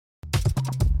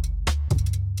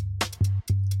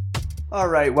All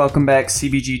right, welcome back,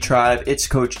 CBG Tribe. It's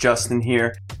Coach Justin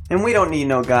here, and we don't need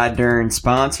no god-darn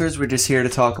sponsors. We're just here to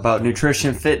talk about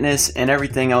nutrition, fitness, and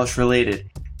everything else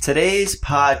related. Today's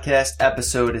podcast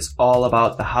episode is all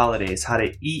about the holidays, how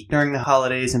to eat during the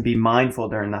holidays and be mindful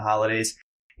during the holidays.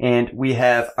 And we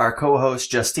have our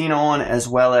co-host Justina on, as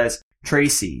well as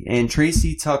Tracy. And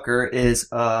Tracy Tucker is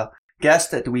a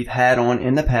guest that we've had on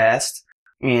in the past,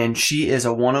 and she is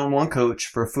a one-on-one coach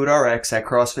for FoodRx at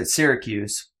CrossFit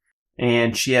Syracuse.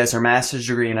 And she has her master's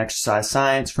degree in exercise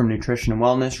science from nutrition and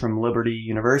wellness from Liberty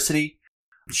University.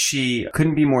 She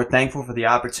couldn't be more thankful for the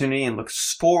opportunity and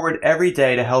looks forward every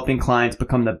day to helping clients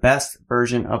become the best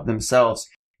version of themselves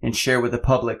and share with the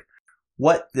public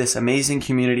what this amazing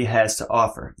community has to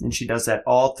offer. And she does that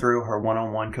all through her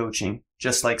one-on-one coaching,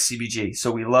 just like CBG.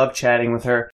 So we love chatting with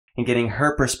her and getting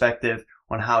her perspective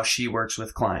on how she works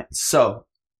with clients. So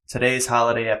today's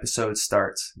holiday episode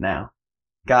starts now.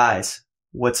 Guys,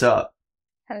 what's up?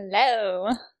 Hello.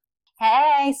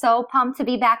 Hey, so pumped to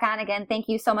be back on again. Thank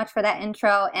you so much for that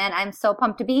intro. And I'm so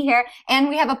pumped to be here. And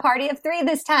we have a party of 3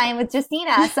 this time with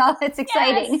Justina. So it's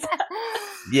exciting. Yes.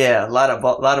 Yeah, a lot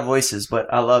of voices,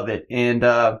 but I love it. And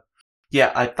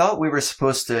yeah, I thought we were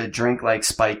supposed to drink like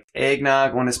spiked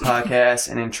eggnog on this podcast.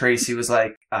 And then Tracy was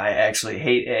like, I actually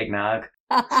hate eggnog.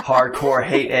 Hardcore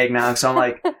hate eggnog. So I'm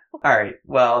like, all right,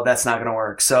 well, that's not going to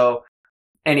work. So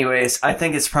anyways, I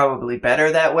think it's probably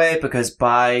better that way because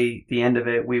by the end of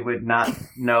it, we would not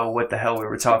know what the hell we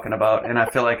were talking about. And I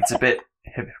feel like it's a bit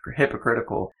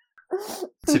hypocritical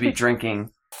to be drinking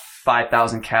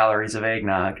 5,000 calories of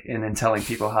eggnog and then telling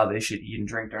people how they should eat and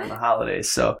drink during the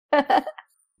holidays. So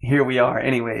here we are.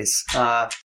 Anyways,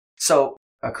 so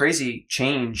a crazy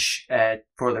change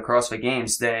for the CrossFit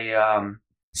Games.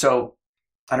 So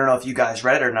I don't know if you guys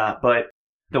read it or not, but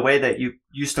the way that you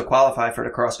used to qualify for the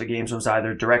CrossFit Games was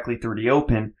either directly through the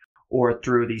Open or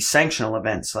through these sanctional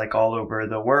events, like all over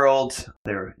the world.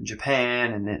 They're in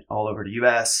Japan and then all over the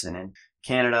US and in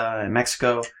Canada and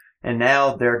Mexico. And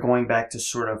now they're going back to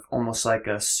sort of almost like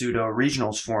a pseudo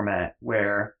regionals format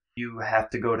where you have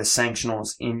to go to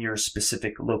sanctionals in your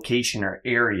specific location or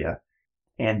area.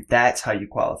 And that's how you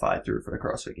qualify through for the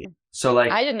CrossFit Games. So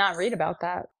like, I did not read about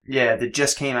that. Yeah, they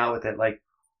just came out with it like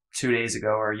 2 days ago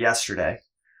or yesterday.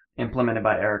 Implemented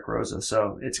by Eric Rosa.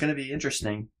 So it's going to be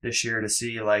interesting this year to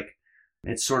see, like,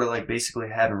 it's sort of like basically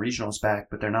having regionals back,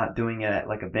 but they're not doing it at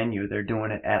like a venue. They're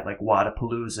doing it at like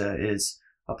Wodapalooza is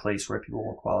a place where people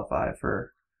will qualify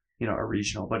for, a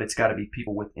regional, but it's got to be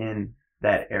people within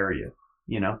that area,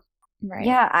 Right.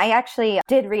 Yeah, I actually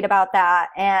did read about that.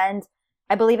 And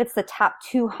I believe it's the top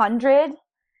 200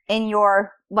 in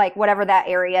your, like, whatever that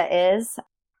area is.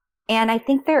 And I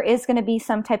think there is going to be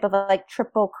some type of a like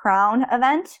triple crown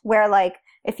event where like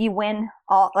if you win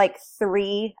all like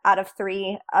 3 out of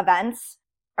 3 events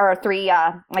or 3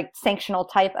 like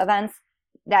sanctional type events,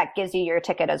 that gives you your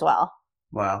ticket as well.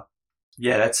 Wow.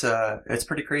 Yeah, that's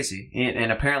pretty crazy.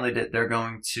 And apparently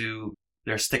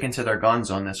they're sticking to their guns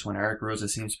on this one. Eric Rosa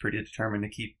seems pretty determined to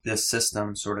keep this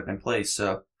system sort of in place.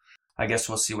 So I guess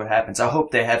we'll see what happens. I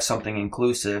hope they have something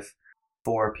inclusive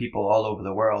for people all over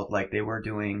the world like they were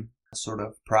doing sort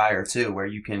of prior to, where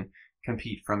you can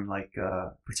compete from like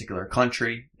a particular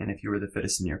country, and if you were the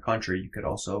fittest in your country, you could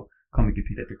also come and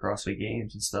compete at the CrossFit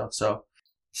Games and stuff. So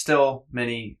still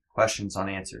many questions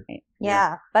unanswered.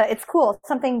 Yeah, but it's cool.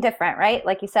 Something different, right?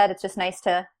 Like you said, it's just nice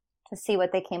to see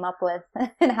what they came up with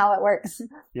and how it works.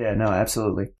 Yeah, no,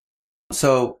 absolutely.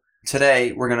 So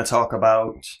today we're going to talk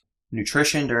about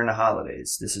nutrition during the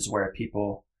holidays. This is where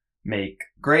people make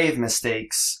grave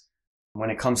mistakes when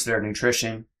it comes to their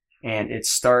nutrition. And it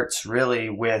starts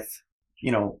really with,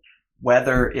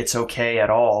 whether it's okay at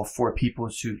all for people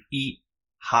to eat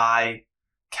high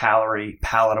calorie,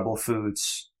 palatable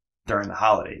foods during the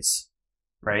holidays,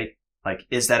 right? Like,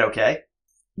 is that okay?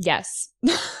 Yes.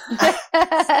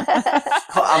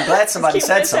 I'm glad somebody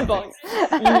said something.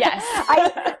 Yes.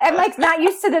 I'm like not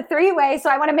used to the 3-way,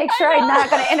 so I want to make sure I'm not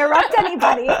going to interrupt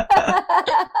anybody.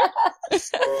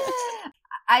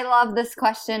 I love this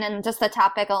question and just the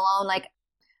topic alone. Like,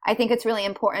 I think it's really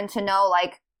important to know,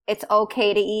 like, it's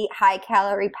okay to eat high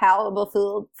calorie,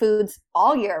 palatable foods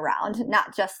all year round,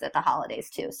 not just at the holidays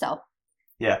too. So.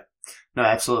 Yeah, no,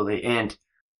 absolutely. And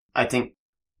I think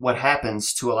what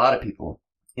happens to a lot of people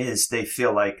is they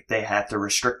feel like they have to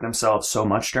restrict themselves so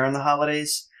much during the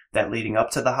holidays that leading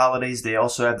up to the holidays, they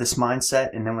also have this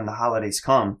mindset. And then when the holidays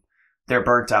come, they're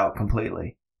burnt out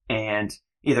completely. And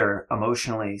either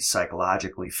emotionally,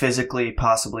 psychologically, physically,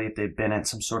 possibly if they've been at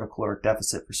some sort of caloric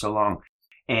deficit for so long.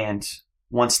 And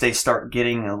once they start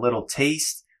getting a little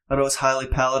taste of those highly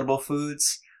palatable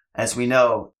foods, as we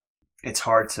know, it's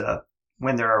hard to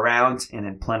when they're around and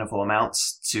in plentiful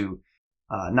amounts to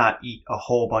not eat a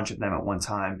whole bunch of them at one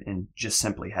time and just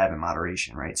simply have in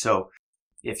moderation, right? So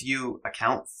if you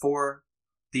account for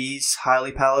these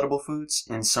highly palatable foods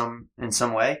in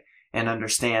some way and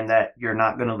understand that you're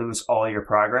not going to lose all your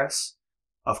progress,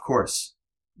 of course,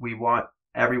 we want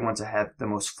everyone to have the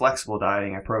most flexible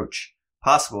dieting approach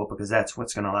possible because that's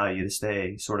what's going to allow you to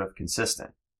stay sort of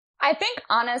consistent. I think,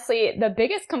 honestly, the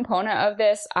biggest component of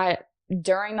this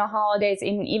during the holidays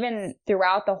and even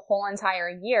throughout the whole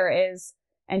entire year is,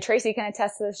 and Tracy can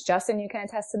attest to this, Justin, you can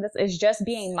attest to this, is just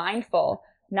being mindful,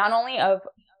 not only of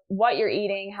what you're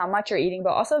eating, how much you're eating,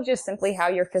 but also just simply how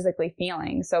you're physically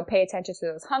feeling. So pay attention to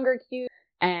those hunger cues,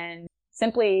 and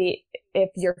simply if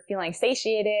you're feeling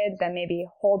satiated, then maybe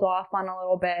hold off on a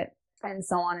little bit, and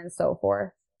so on and so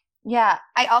forth. Yeah,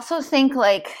 I also think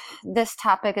like this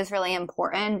topic is really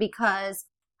important because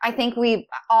I think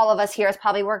all of us here has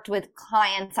probably worked with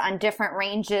clients on different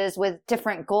ranges with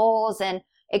different goals and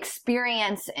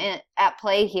experience at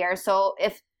play here. So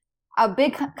if a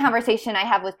big conversation I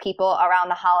have with people around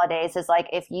the holidays is like,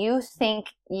 if you think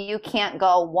you can't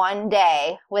go one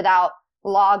day without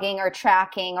logging or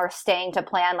tracking or staying to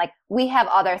plan, like we have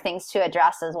other things to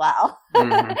address as well.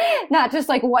 Mm-hmm. Not just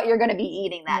like what you're going to be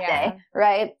eating that day.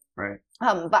 Right. Right.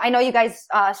 But I know you guys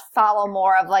follow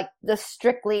more of like the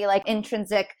strictly like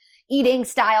intrinsic eating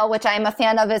style, which I'm a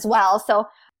fan of as well. So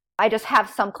I just have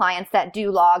some clients that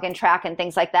do log and track and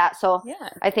things like that. So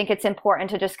I think it's important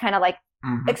to just kind of like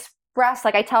express,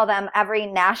 like I tell them every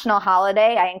national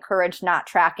holiday, I encourage not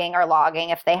tracking or logging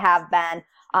if they have been.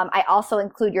 I also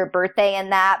include your birthday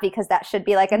in that because that should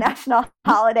be like a national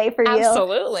holiday for you.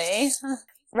 Absolutely.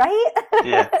 Right?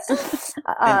 Yeah.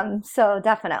 So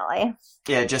definitely.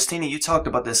 Yeah, Justina, you talked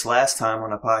about this last time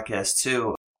on a podcast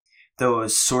too.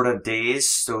 Those sort of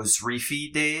days, those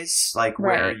refeed days, like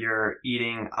where you're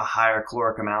eating a higher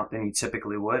caloric amount than you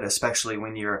typically would, especially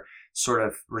when you're sort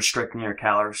of restricting your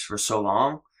calories for so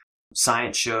long.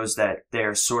 Science shows that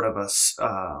there's sort of a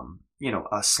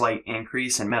slight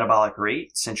increase in metabolic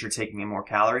rate since you're taking in more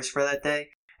calories for that day.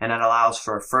 And that allows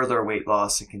for further weight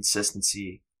loss and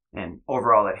consistency and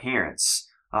overall adherence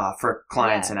for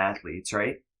clients and athletes,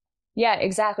 right? Yeah,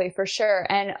 exactly, for sure.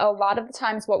 And a lot of the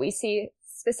times what we see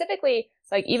specifically,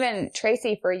 like even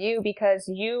Tracy, for you,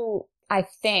 because you, I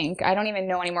think, I don't even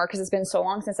know anymore because it's been so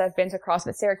long since I've been to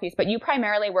CrossFit Syracuse, but you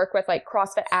primarily work with like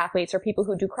CrossFit athletes or people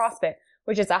who do CrossFit,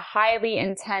 which is a highly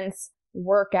intense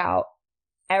workout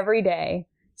every day.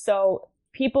 So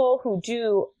people who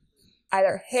do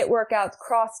either HIIT workouts,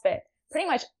 CrossFit, pretty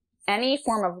much any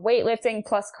form of weightlifting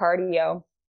plus cardio,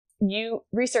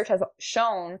 research has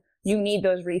shown you need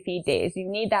those refeed days. You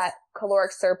need that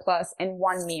caloric surplus in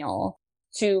one meal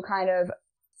to kind of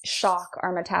shock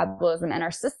our metabolism and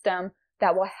our system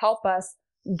that will help us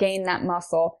gain that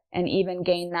muscle and even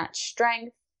gain that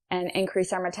strength and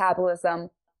increase our metabolism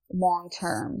long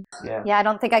term. Yeah, I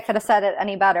don't think I could have said it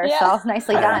any better. So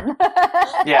nicely done.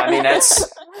 Yeah, I mean,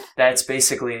 that's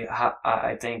basically how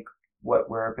I think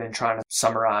what we've been trying to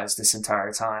summarize this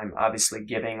entire time, obviously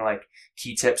giving like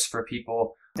key tips for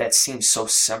people that seem so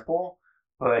simple,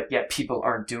 but yet people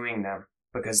aren't doing them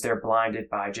because they're blinded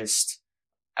by just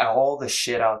all the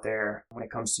shit out there when it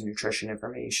comes to nutrition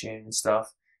information and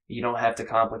stuff. You don't have to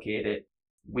complicate it.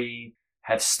 We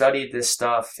have studied this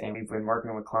stuff and we've been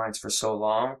working with clients for so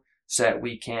long so that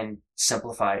we can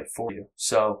simplify it for you.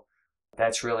 So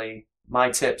that's really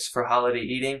my tips for holiday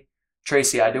eating.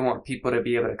 Tracy, I do want people to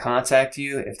be able to contact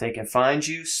you if they can find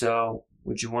you. So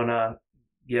would you want to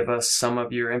give us some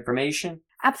of your information?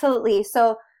 Absolutely.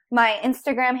 So my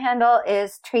Instagram handle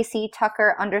is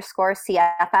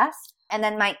TracyTucker_CFS. And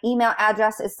then my email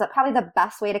address is probably the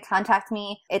best way to contact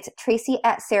me. It's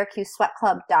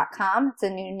tracy@syracusesweatclub.com. It's a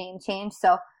new name change.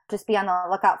 So just be on the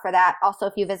lookout for that. Also,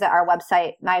 if you visit our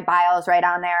website, my bio is right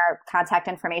on there. Contact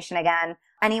information again.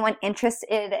 Anyone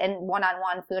interested in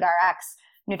one-on-one FoodRx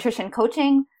nutrition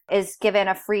coaching is given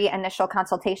a free initial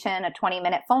consultation, a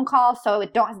 20-minute phone call. So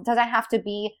it doesn't have to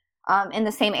be in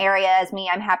the same area as me.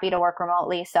 I'm happy to work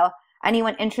remotely. So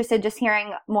anyone interested just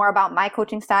hearing more about my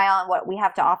coaching style and what we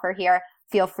have to offer here,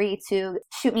 feel free to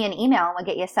shoot me an email and we'll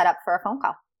get you set up for a phone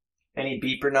call. Any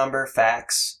beeper number,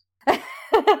 fax?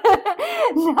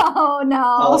 No.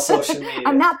 All social media.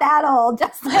 I'm not that old,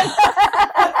 Justin.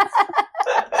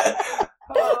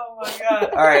 Oh my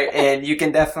God. All right. And you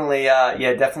can definitely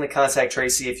contact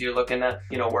Tracy if you're looking to,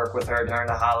 work with her during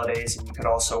the holidays. And you could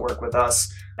also work with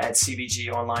us at CBG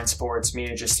Online Sports. Me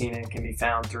and Justina can be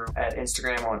found at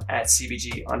Instagram on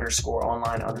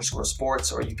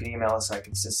 @CBG_online_sports, or you can email us at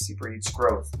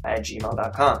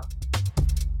consistencybreedsgrowth@gmail.com.